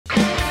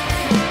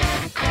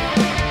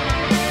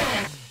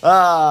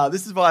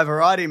This is via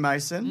Variety,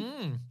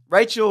 Mason.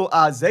 Rachel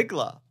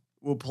Zegler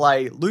will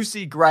play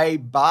Lucy Gray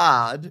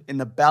Bard in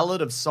the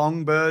Ballad of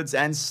Songbirds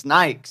and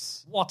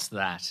Snakes. What's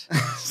that?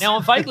 Now,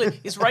 I'm vaguely...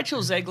 Is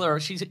Rachel Zegler,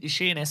 is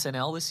she in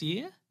SNL this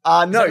year?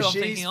 No,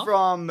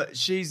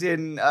 she's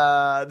in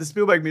the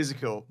Spielberg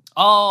musical.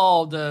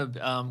 Oh,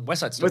 the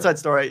West Side Story. West Side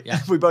Story. Yeah.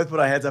 We both put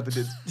our hands up and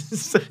did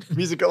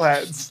musical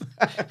hands.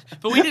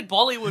 But we did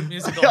Bollywood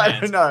musical hands. I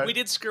don't know. We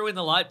did Screw in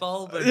the Light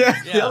Bulb. And,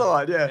 the other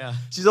one, yeah.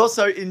 She's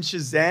also in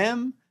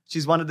Shazam.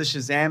 She's one of the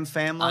Shazam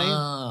family.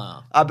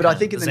 But I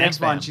think in the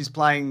next one, she's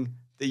playing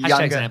the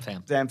younger...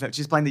 Zam fam.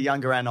 She's playing the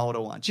younger and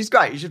older one. She's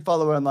great. You should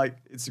follow her on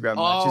Instagram.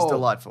 Mate. She's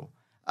delightful.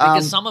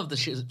 Because some of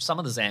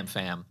the Zam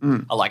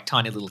fam are like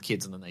tiny little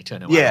kids and then they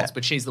turn into adults.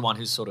 But she's the one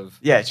who's sort of...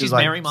 Yeah, she's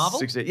like Mary Marvel?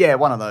 60, yeah,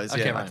 one of those.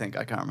 Okay, I think.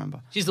 I can't remember.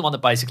 She's the one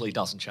that basically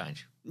doesn't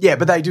change. Yeah,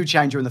 but they do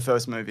change her in the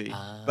first movie.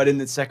 But in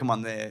the second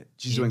one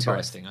she's doing both.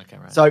 Interesting. Okay,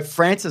 right. So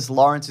Francis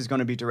Lawrence is going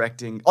to be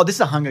directing... Oh, this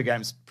is a Hunger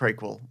Games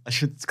prequel. I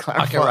should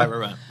clarify. Okay,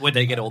 right. Where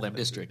they get all them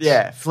districts.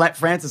 Yeah,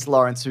 Francis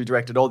Lawrence, who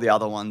directed all the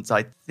other ones,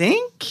 I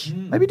think.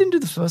 Maybe didn't do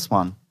the first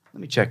one. Let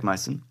me check,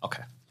 Mason.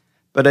 Okay.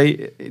 But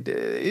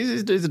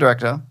he's a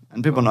director,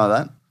 and people know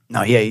that.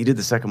 No, yeah, he did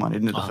the second one. He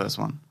didn't do the first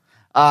one.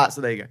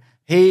 So there you go.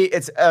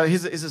 Here's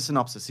a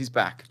synopsis. He's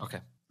back. Okay.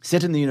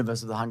 Set in the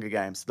universe of the Hunger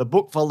Games, the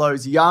book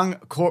follows young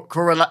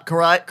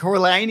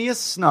Coriolanus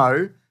Snow.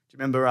 Do you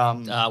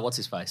remember? What's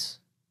his face?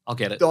 I'll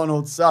get it.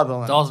 Donald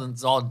Sutherland.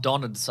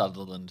 Donald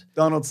Sutherland.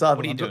 Donald Sutherland.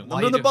 What are you doing? I'm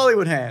doing the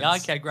Bollywood hands. Yeah,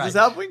 okay, great. Is this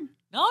helping?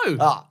 No.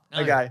 No.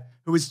 Okay.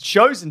 Who was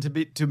chosen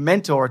to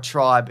mentor a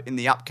tribe in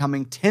the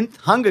upcoming 10th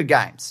Hunger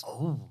Games.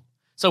 Oh.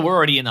 So we're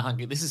already in the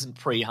Hunger... This isn't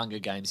pre-Hunger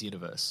Games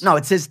universe. No,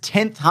 it says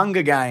 10th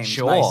Hunger Games,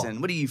 sure.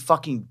 Mason. What are you,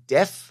 fucking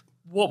deaf?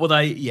 What were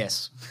they?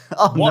 Yes.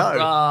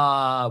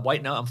 No.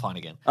 Wait, no, I'm fine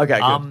again. Okay,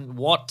 good.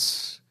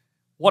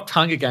 What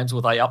Hunger Games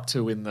were they up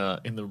to in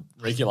the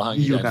regular Hunger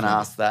Games? You're going to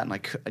ask that, and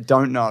I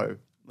don't know.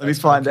 Let me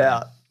find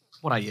out.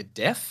 What, are you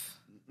deaf?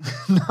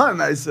 No,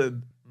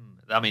 Mason.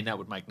 I mean, that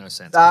would make no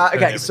sense.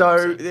 Okay,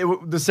 so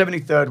the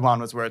 73rd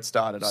one was where it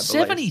started, I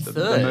believe. 73rd?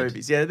 The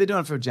movies. Yeah, they've been doing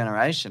it for a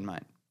generation,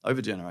 mate. Over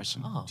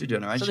generation. Oh. 2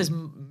 generations. So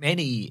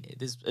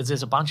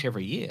there's a bunch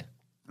every year.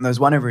 And there's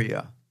one every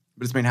year.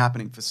 But it's been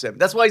happening for 7.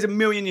 That's why he's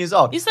 1,000,000 years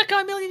old. Is that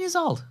guy 1,000,000 years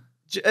old?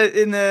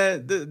 In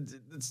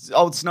the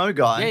old snow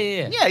guy.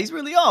 Yeah. Yeah, he's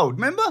really old.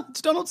 Remember?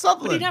 It's Donald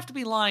Sutherland. But he'd have to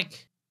be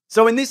like...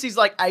 So in this, he's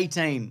like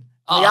 18.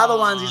 The other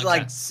ones, he's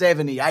like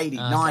 70, 80,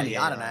 90.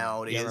 I don't know how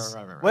old he is.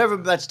 Right. Whatever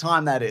much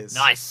time that is.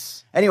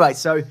 Nice. Anyway,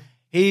 so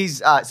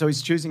he's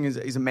choosing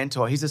he's a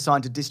mentor. He's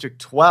assigned to District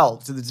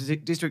 12, to the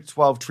District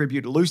 12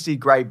 tribute Lucy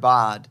Gray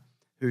Bard,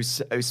 who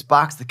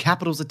sparks the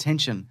capital's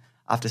attention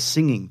after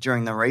singing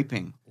during the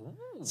reaping. Ooh.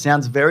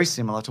 Sounds very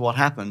similar to what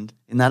happened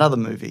in that other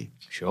movie.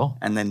 Sure.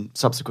 And then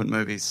subsequent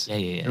movies.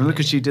 Yeah. Remember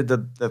because she did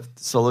the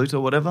salute or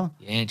whatever?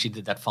 Yeah, and she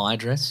did that fire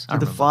dress.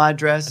 The fire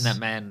dress. And that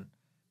man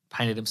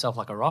painted himself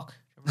like a rock.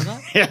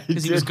 Remember that? Yeah,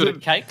 because he was good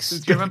at cakes. He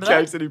was Do you good remember at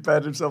cakes and he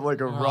painted himself like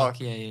a rock.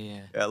 Yeah.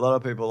 Yeah, a lot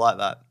of people like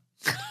that.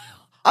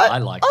 I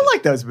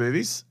like those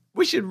movies.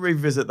 We should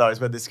revisit those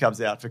when this comes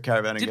out for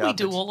Caravan and Garbage.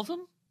 Did we do all of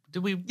them?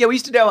 Did we? Yeah, we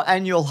used to do our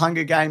annual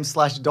Hunger Games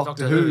 /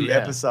 Doctor Who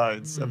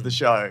episodes of the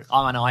show.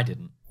 Oh, no, I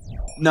didn't.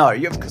 No,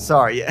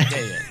 sorry. Yeah.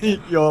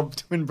 Your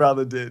twin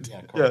brother did.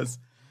 Yeah, quite. Yes.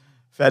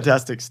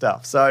 Fantastic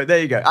stuff. So there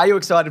you go. Are you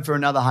excited for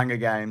another Hunger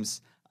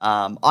Games?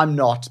 I'm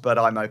not, but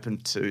I'm open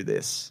to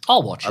this.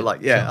 I'll watch it.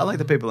 I like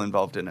the people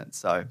involved in it.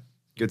 So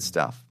good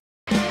stuff.